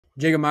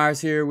Jacob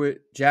Myers here with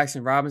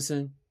Jaxson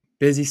Robinson.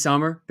 Busy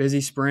summer,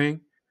 busy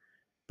spring.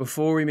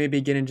 Before we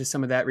maybe get into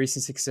some of that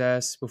recent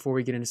success, before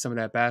we get into some of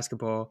that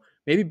basketball,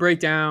 maybe break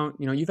down,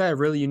 you've had a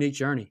really unique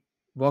journey.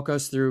 Walk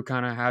us through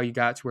kind of how you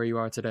got to where you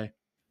are today.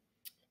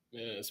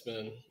 Man, it's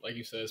been, like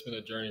you said, it's been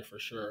a journey for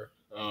sure.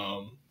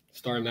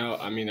 Starting out,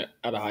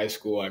 out of high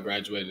school, I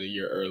graduated a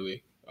year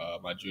early,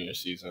 my junior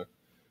season.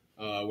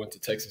 Went to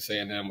Texas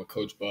A&M with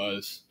Coach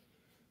Buzz.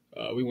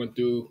 We went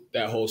through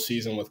that whole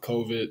season with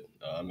COVID.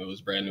 It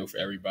was brand new for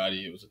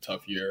everybody. It was a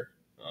tough year.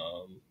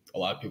 A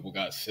lot of people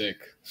got sick,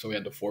 so we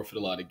had to forfeit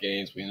a lot of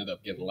games. We ended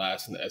up getting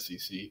last in the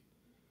SEC.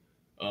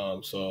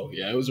 So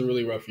it was a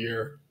really rough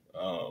year.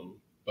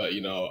 But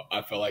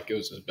I felt like it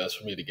was just best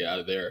for me to get out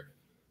of there.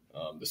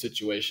 The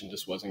situation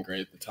just wasn't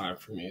great at the time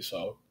for me.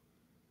 So,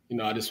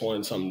 I just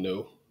wanted something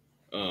new.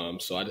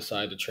 So I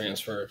decided to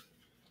transfer.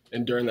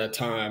 And during that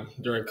time,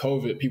 during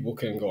COVID, people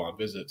couldn't go on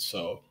visits.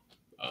 So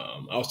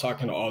I was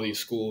talking to all these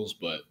schools,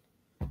 but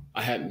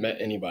I hadn't met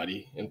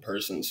anybody in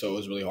person. So it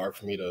was really hard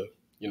for me to,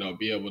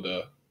 be able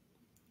to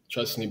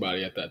trust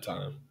anybody at that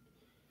time.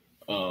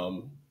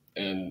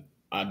 And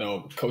I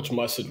know Coach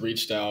Muss had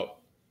reached out,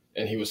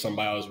 and he was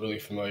somebody I was really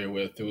familiar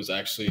with. It was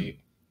actually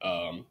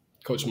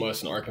Coach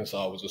Muss in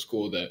Arkansas was a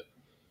school that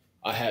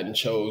I hadn't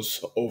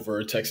chose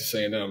over Texas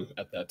A&M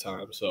at that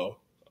time. So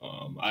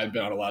I had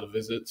been on a lot of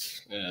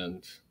visits,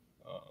 and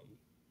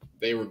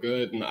they were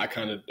good, and I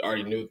kind of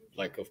already knew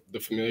the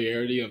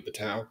familiarity of the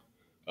town,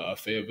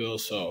 Fayetteville.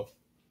 So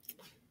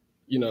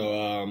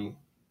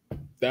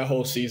that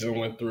whole season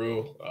went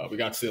through. We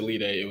got to the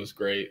Elite Eight. It was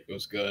great. It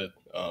was good.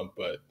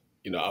 But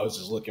I was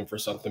just looking for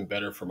something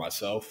better for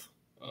myself.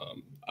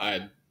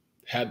 I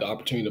had the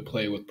opportunity to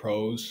play with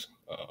pros.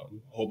 A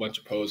whole bunch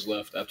of pros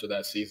left after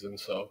that season,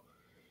 so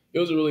it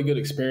was a really good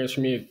experience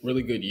for me. A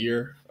really good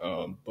year.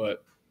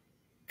 But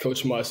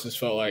Coach Muss just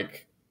felt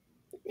like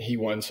he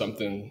wanted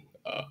something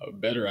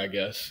better, I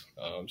guess.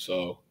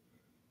 So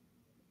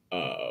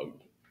I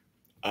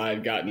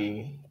had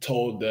gotten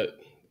told that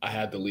I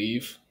had to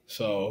leave,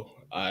 so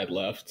I had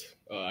left.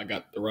 I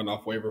got the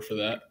runoff waiver for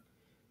that,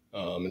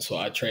 and so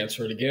I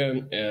transferred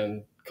again.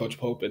 And Coach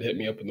Pope had hit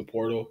me up in the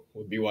portal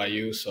with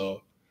BYU.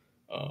 So,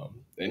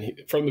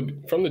 and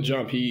from the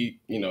jump, he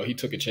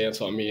took a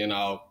chance on me, and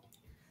I'll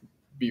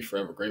be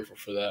forever grateful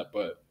for that.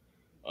 But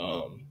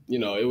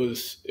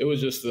it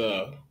was just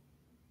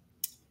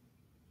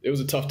it was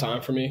a tough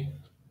time for me,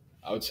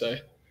 I would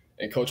say.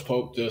 And Coach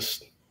Pope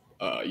just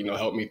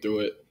helped me through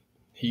it.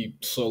 He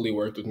slowly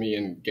worked with me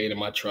and gained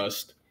my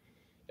trust,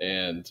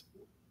 and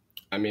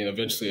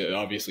eventually it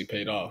obviously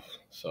paid off.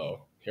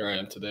 So here I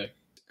am today.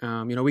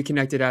 We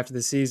connected after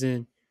the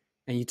season,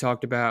 and you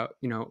talked about,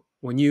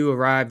 when you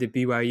arrived at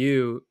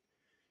BYU,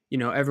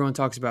 everyone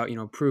talks about,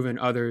 proving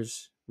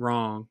others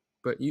wrong,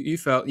 but you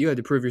felt you had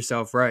to prove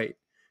yourself right.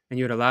 And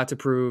you had a lot to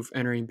prove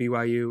entering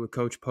BYU with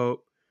Coach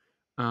Pope.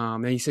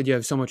 And you said you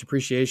have so much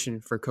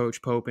appreciation for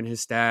Coach Pope and his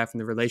staff and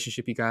the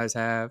relationship you guys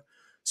have.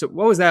 So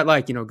what was that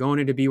like, going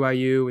into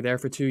BYU, were there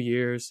for 2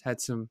 years,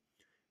 had some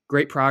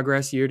great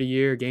progress year to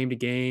year, game to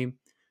game.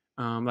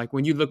 Like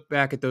when you look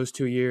back at those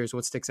 2 years,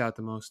 what sticks out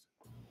the most?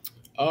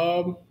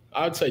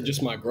 I'd say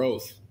just my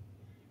growth,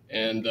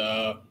 and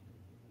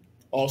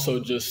also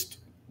just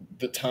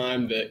the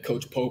time that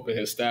Coach Pope and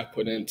his staff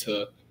put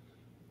into,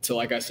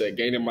 like I said,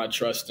 gaining my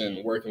trust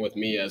and working with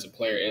me as a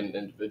player and an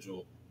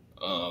individual.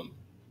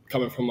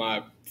 Coming from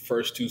my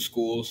first two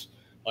schools,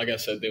 like I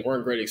said, they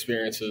weren't great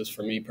experiences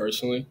for me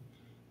personally.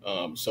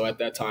 So at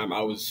that time,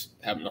 I was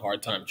having a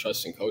hard time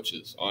trusting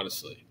coaches,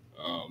 honestly.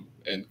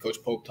 And Coach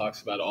Pope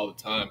talks about it all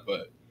the time,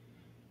 but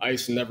I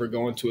used to never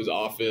go into his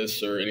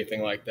office or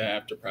anything like that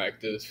after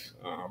practice.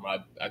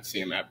 I'd see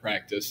him at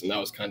practice, and that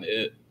was kind of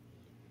it.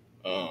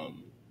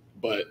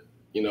 But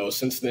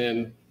since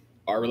then,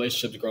 our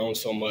relationship's grown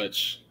so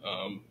much.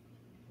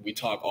 We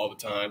talk all the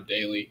time,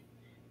 daily,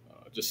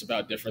 just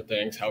about different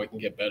things, how we can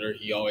get better.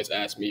 He always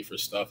asks me for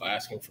stuff. I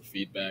ask him for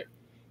feedback.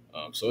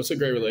 So it's a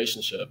great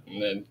relationship.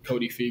 And then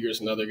Cody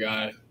Feger's another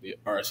guy,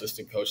 our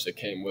assistant coach that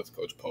came with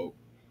Coach Pope.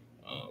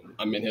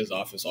 I'm in his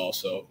office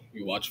also.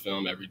 We watch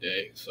film every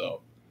day.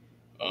 So,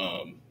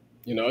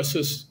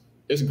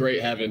 it's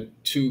great having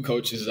two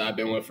coaches that I've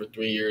been with for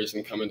 3 years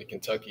and coming to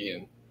Kentucky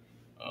and,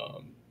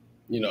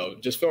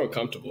 just feeling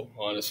comfortable,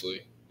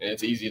 honestly. And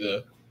it's easy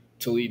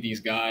to lead these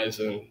guys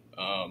and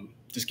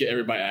just get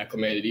everybody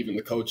acclimated, even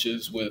the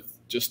coaches, with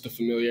just the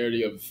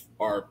familiarity of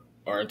our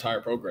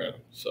entire program.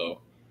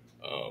 So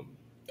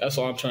that's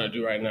all I'm trying to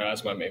do right now.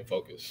 That's my main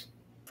focus.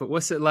 But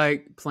what's it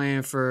like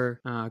playing for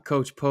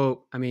Coach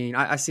Pope?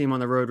 I see him on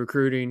the road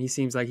recruiting. He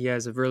seems like he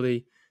has a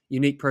really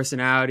unique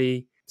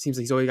personality. Seems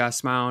like he's always got a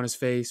smile on his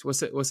face.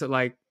 What's it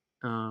like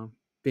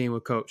being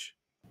with Coach?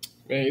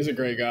 Man, he's a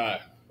great guy.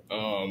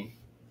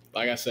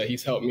 Like I said,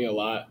 he's helped me a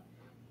lot.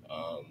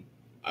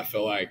 I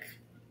feel like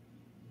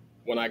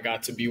when I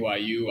got to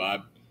BYU, I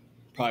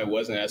probably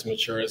wasn't as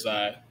mature as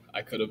I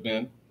could have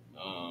been.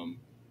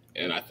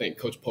 And I think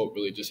Coach Pope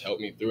really just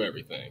helped me through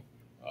everything,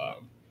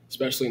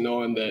 especially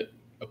knowing that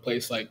a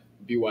place like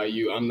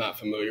BYU I'm not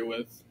familiar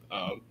with.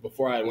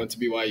 Before I went to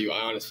BYU,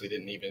 I honestly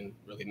didn't even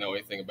really know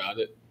anything about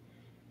it.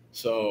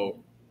 So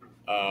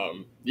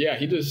yeah,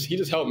 he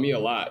just helped me a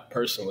lot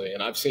personally,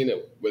 and I've seen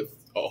it with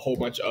a whole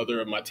bunch of other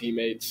of my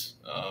teammates,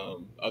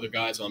 other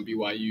guys on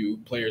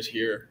BYU, players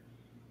here.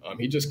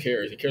 He just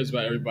cares. He cares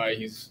about everybody.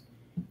 He's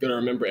gonna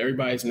remember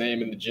everybody's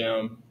name in the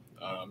gym.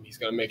 He's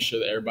gonna make sure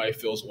that everybody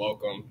feels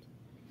welcome.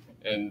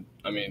 And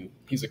I mean,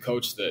 he's a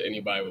coach that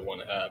anybody would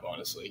want to have.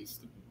 Honestly, he's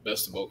the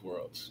best of both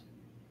worlds.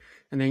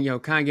 And then,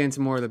 kind of get into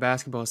more of the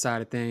basketball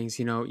side of things.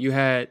 You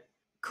had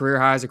career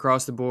highs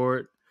across the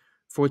board,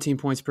 14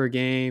 points per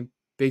game,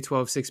 Big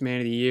 12 six man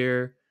of the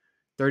year,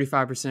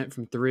 35%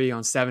 from three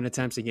on 7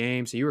 attempts a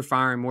game. So you were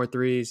firing more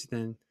threes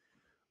than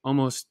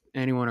almost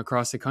anyone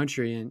across the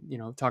country.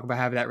 And, talk about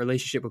having that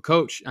relationship with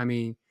coach. I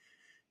mean,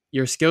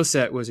 your skill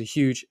set was a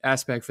huge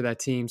aspect for that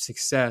team's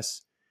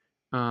success.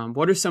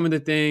 What are some of the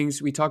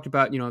things we talked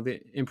about, the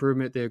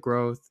improvement, the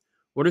growth?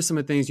 What are some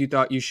of the things you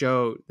thought you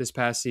showed this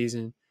past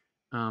season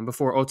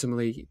before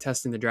ultimately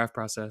testing the draft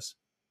process?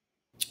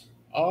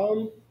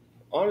 Um,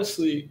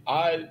 Honestly,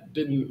 I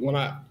didn't when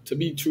I to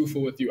be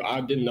truthful with you, I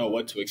didn't know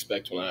what to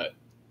expect when I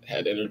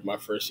had entered my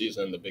first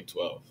season in the Big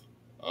 12.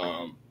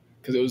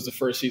 Because it was the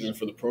first season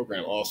for the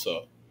program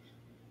also.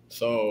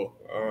 So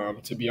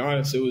to be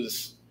honest, it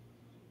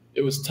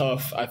was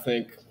tough. I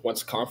think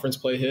once conference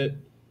play hit,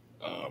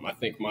 I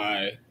think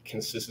my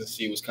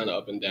consistency was kind of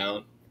up and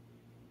down.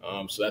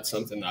 So that's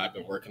something that I've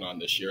been working on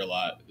this year a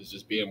lot is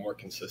just being more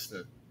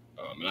consistent.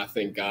 And I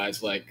think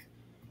guys like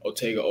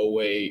Otega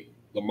Owe,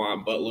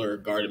 Lamont Butler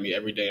guarding me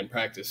every day in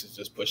practice is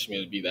just pushing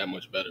me to be that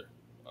much better.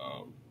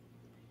 Um,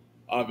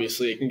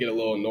 Obviously, it can get a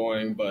little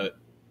annoying, but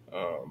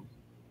um,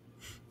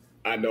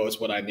 I know it's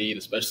what I need,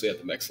 especially at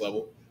the next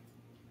level.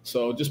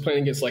 So just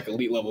playing against like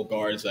elite level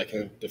guards that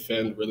can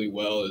defend really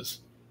well is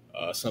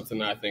something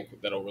that I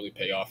think that'll really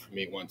pay off for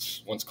me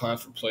once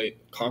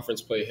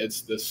conference play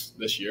hits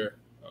this year,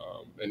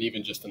 and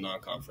even just the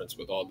non conference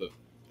with all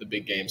the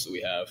big games that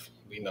we have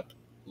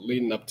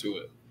leading up to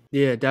it.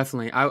 Yeah,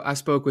 definitely. I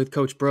spoke with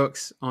Coach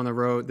Brooks on the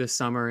road this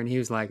summer, and he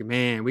was like,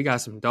 man, we got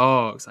some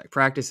dogs. Like,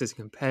 practice is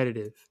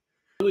competitive.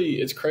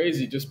 Really, it's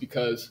crazy just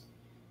because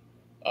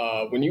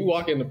when you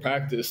walk into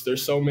practice,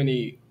 there's so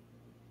many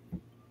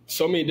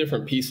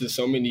different pieces,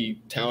 so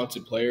many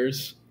talented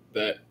players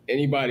that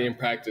anybody in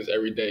practice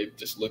every day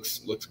just looks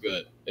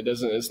good.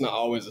 It's not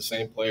always the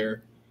same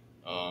player,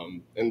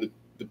 and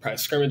the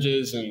practice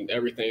scrimmages and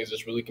everything is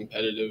just really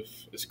competitive.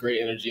 It's great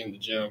energy in the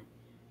gym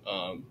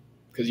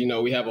because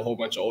we have a whole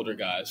bunch of older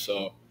guys,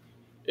 so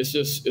it's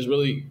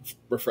really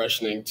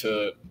refreshing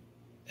to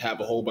have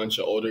a whole bunch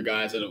of older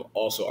guys that have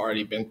also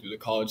already been through the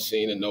college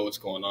scene and know what's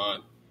going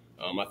on.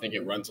 I think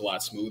it runs a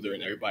lot smoother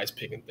and everybody's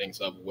picking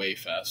things up way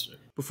faster.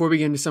 Before we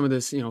get into some of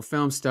this,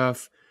 film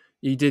stuff,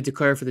 you did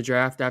declare for the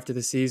draft after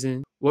the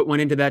season. What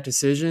went into that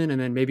decision? And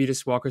then maybe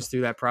just walk us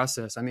through that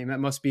process. I mean,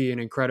 that must be an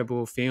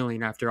incredible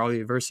feeling after all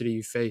the adversity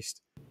you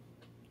faced.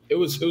 It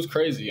was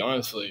crazy,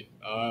 honestly.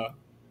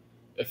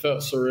 It felt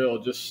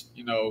surreal just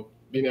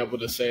being able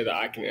to say that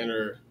I can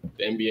enter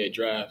the NBA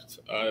draft.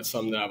 It's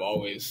something that I've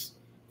always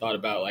thought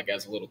about like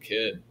as a little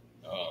kid,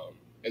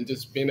 and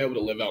just being able to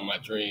live out my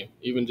dream.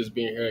 Even just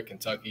being here at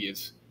Kentucky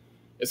is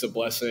it's a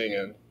blessing,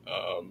 and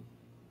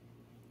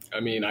I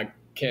mean I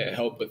can't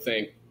help but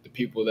thank the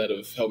people that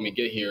have helped me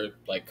get here,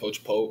 like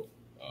Coach Pope,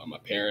 my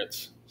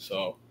parents.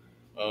 So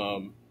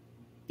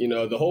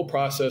the whole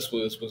process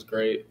was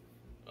great.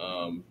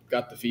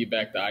 Got the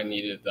feedback that I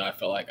needed, that I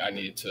felt like I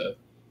needed to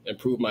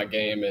improve my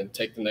game and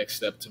take the next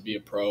step to be a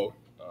pro,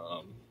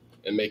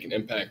 and make an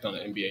impact on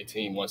an NBA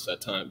team once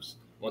that time's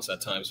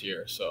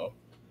here. So,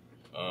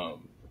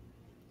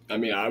 I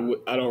mean,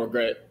 I don't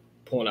regret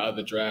pulling out of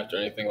the draft or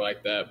anything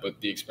like that,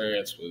 but the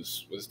experience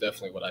was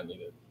definitely what I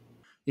needed.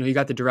 You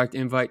got the direct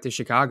invite to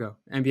Chicago.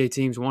 NBA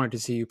teams wanted to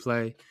see you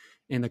play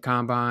in the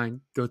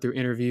combine, go through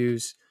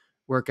interviews,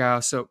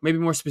 workouts. So maybe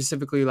more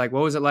specifically, like,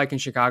 what was it like in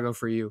Chicago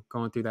for you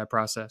going through that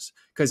process?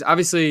 Because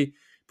obviously,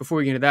 before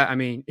we get into that, I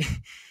mean,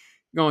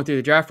 going through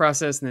the draft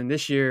process and then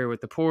this year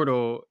with the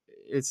portal,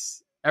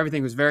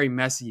 everything was very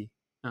messy.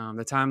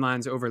 The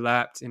timelines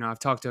overlapped. I've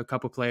talked to a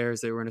couple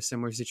players that were in a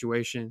similar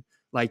situation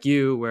like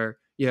you, where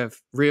you have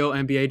real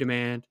NBA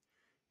demand,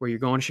 where you're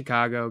going to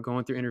Chicago,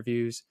 going through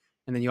interviews,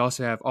 and then you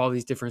also have all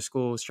these different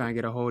schools trying to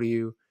get a hold of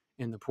you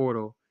in the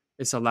portal.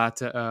 It's a lot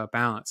to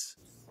balance.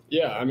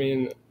 Yeah, I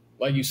mean,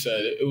 like you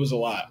said, it was a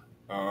lot.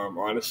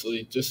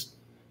 Honestly, just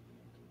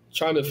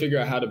trying to figure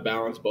out how to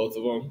balance both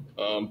of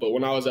them. But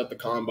when I was at the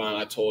combine,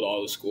 I told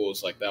all the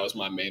schools like that was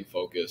my main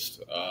focus.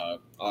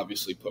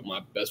 Obviously, put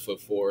my best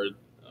foot forward,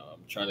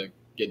 trying to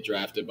get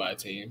drafted by a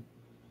team.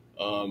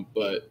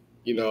 But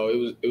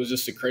it was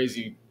just a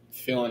crazy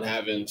feeling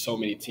having so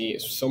many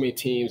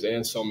teams,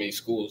 and so many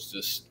schools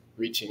just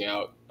reaching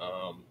out.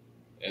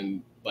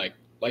 And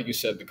like you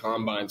said, the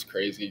combine's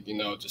crazy.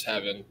 Just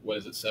having, what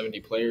is it, 70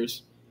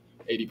 players,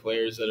 80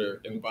 players that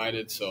are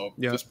invited. So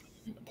Yeah. just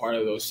being a part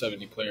of those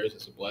 70 players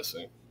is a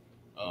blessing.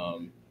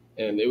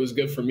 And it was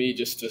good for me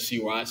just to see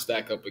where I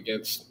stack up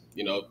against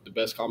the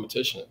best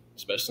competition,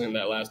 especially in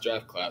that last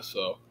draft class.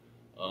 So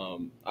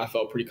I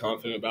felt pretty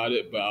confident about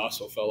it, but I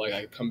also felt like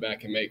I could come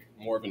back and make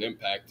more of an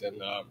impact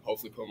and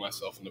hopefully put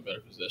myself in a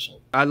better position.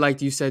 I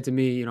liked you said to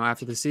me,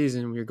 after the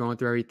season, when you're going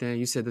through everything,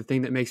 you said the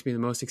thing that makes me the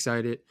most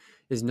excited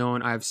is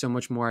knowing I have so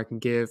much more I can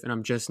give, and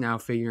I'm just now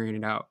figuring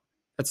it out.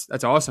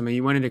 That's awesome. And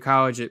you went into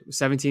college at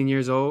 17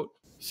 years old.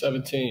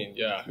 17,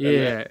 yeah. And then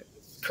Yeah,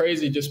 it's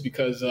crazy just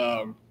because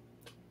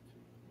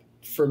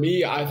for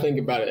me, I think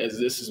about it as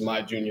this is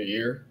my junior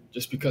year,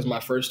 just because my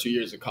first 2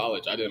 years of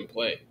college, I didn't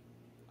play.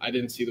 I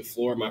didn't see the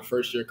floor. My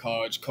first year of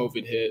college,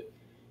 COVID hit.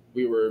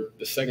 We were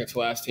the second to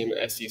last team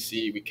in SEC.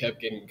 We kept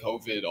getting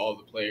COVID, all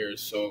the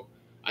players. So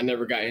I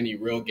never got any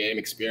real game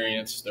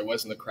experience. There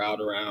wasn't a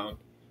crowd around.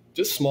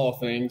 Just small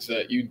things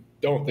that you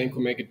don't think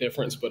will make a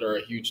difference, but are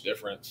a huge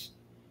difference.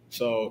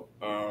 So,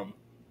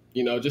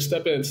 just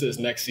stepping into this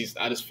next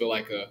season, I just feel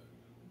like a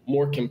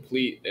more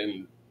complete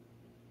and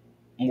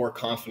more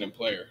confident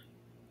player.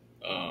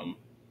 Um,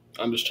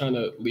 I'm just trying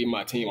to lead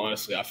my team.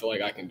 Honestly, I feel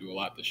like I can do a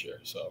lot this year.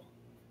 So,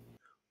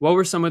 what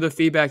were some of the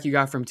feedback you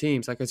got from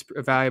teams? Like it's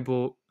a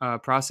valuable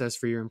process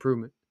for your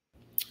improvement.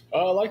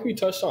 like we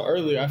touched on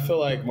earlier, I feel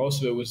like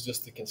most of it was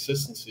just the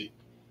consistency.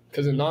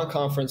 Because in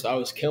non-conference, I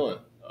was killing.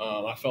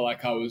 I felt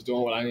like I was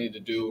doing what I needed to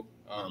do.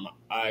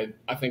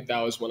 I think that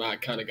was when I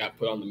kind of got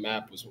put on the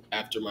map. Was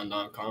after my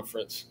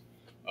non-conference.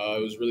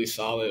 It was really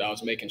solid. I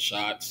was making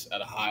shots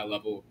at a high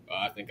level.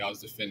 I think I was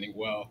defending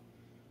well.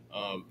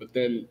 But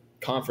then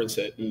conference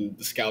hit and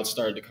the scouts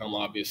started to come,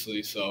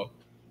 obviously. So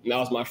that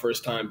was my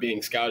first time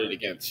being scouted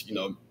against,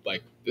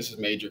 like this is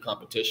major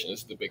competition.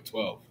 It's the Big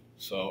 12.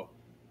 So,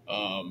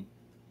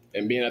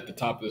 and being at the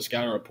top of the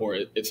scouting report,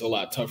 it's a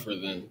lot tougher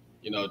than,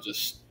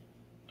 just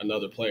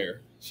another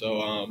player.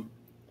 So,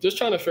 just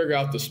trying to figure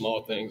out the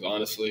small things,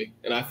 honestly.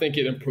 And I think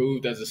it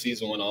improved as the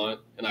season went on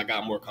and I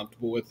got more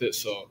comfortable with it.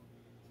 So,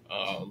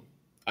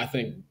 I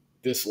think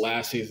this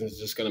last season is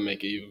just going to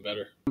make it even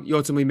better. You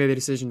ultimately made the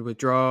decision to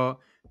withdraw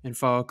and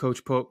follow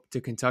Coach Pope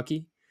to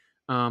Kentucky.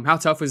 How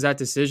tough was that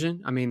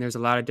decision? I mean, there's a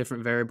lot of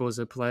different variables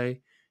at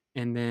play.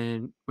 And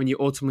then when you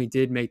ultimately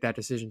did make that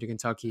decision to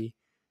Kentucky,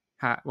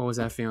 what was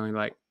that feeling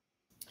like?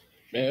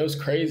 Man, it was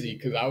crazy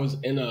because I was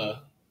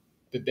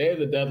the day of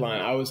the deadline,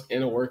 I was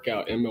in a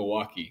workout in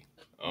Milwaukee.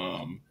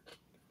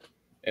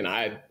 And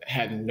I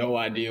had no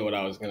idea what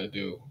I was going to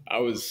do. I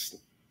was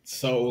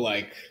so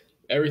like,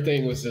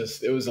 everything was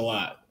just, it was a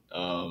lot.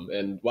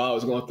 And while I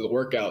was going through the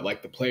workout,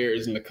 like the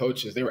players and the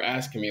coaches, they were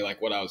asking me like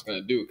what I was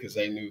going to do because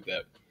they knew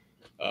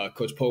that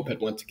Coach Pope had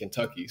went to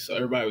Kentucky. So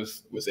everybody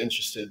was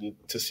interested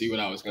to see what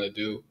I was going to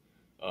do.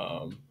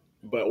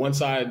 But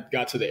once I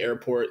got to the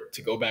airport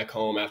to go back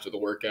home after the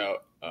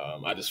workout,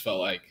 I just felt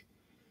like,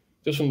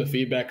 just from the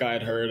feedback I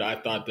had heard, I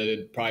thought that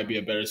it'd probably be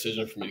a better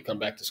decision for me to come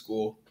back to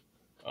school.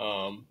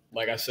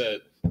 Like I said,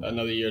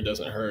 another year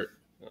doesn't hurt.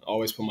 I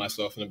always put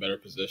myself in a better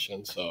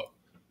position. So,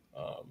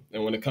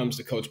 and when it comes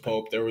to Coach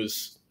Pope, there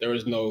was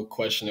no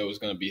question it was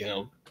going to be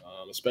him,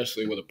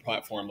 especially with a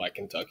platform like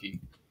Kentucky.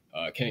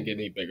 Can't get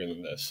any bigger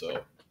than this.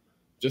 So,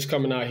 just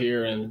coming out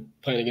here and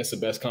playing against the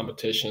best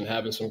competition,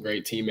 having some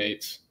great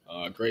teammates,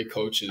 great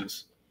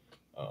coaches,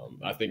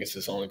 I think it's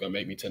just only going to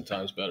make me 10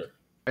 times better.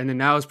 And then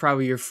that was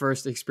probably your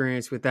first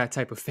experience with that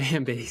type of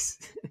fan base.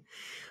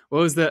 What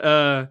was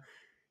the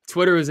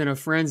Twitter was in a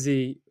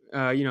frenzy,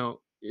 like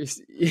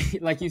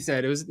you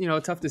said, it was,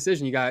 a tough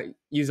decision. You got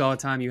use all the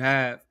time you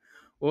have.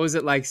 What was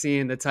it like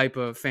seeing the type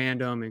of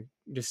fandom and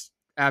just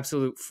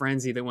absolute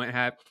frenzy that went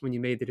when you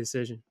made the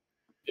decision?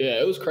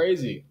 Yeah, it was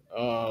crazy.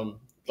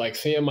 Like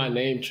seeing my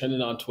name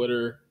trending on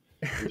Twitter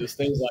and just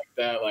things like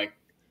that. Like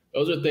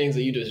those are things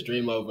that you just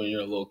dream of when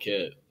you're a little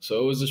kid. So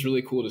it was just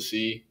really cool to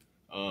see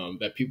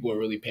that people are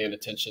really paying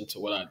attention to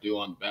what I do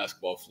on the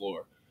basketball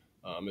floor.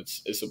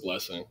 It's a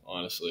blessing,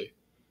 honestly.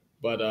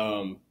 But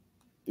I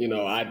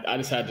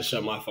just had to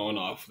shut my phone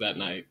off that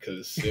night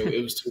because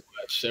it was too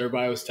much.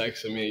 Everybody was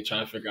texting me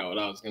trying to figure out what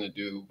I was gonna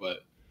do, but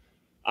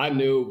I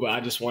knew. But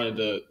I just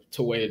wanted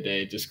to wait a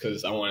day just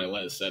because I wanted to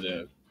let it set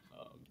in,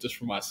 just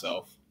for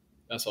myself.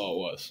 That's all it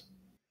was.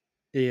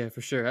 Yeah,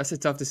 for sure. That's a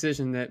tough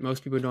decision that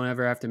most people don't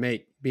ever have to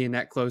make, being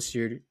that close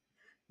to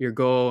your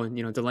goal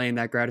and delaying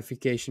that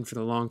gratification for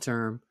the long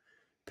term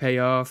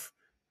payoff.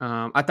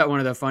 I thought one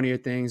of the funnier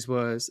things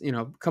was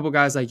a couple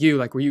guys like you,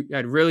 like where you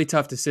had really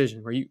tough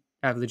decision where you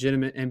have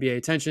legitimate NBA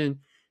attention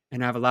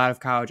and have a lot of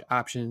college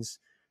options.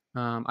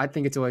 I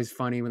think it's always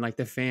funny when like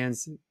the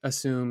fans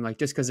assume like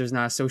just because there's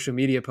not a social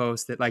media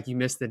post that like you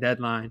missed the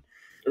deadline.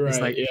 It's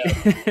Right. like Yeah.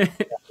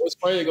 It was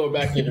funny to go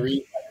back and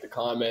read like, the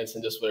comments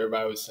and just what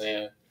everybody was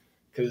saying.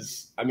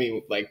 Because I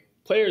mean, like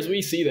players,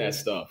 we see that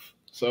stuff,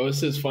 so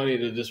it's just funny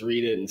to just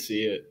read it and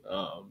see it.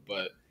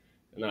 But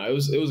no, it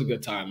was a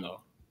good time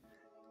though.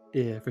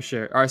 yeah, for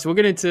sure. All right, so we'll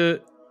get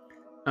into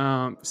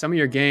some of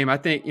your game. I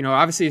think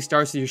obviously it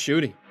starts with your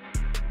shooting.